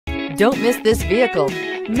Don't miss this vehicle.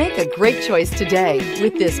 Make a great choice today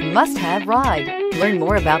with this must-have ride. Learn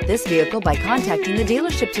more about this vehicle by contacting the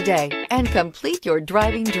dealership today and complete your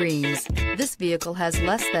driving dreams. This vehicle has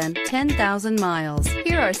less than 10,000 miles.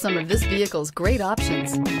 Here are some of this vehicle's great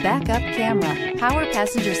options: backup camera, power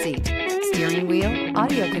passenger seat, steering wheel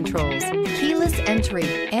audio controls, keyless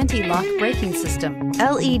entry, anti-lock braking system,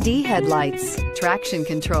 LED headlights, traction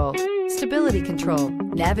control, stability control,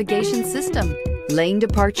 navigation system, lane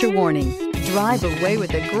departure warning. Drive away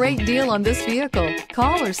with a great deal on this vehicle.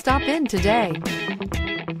 Call or stop in today.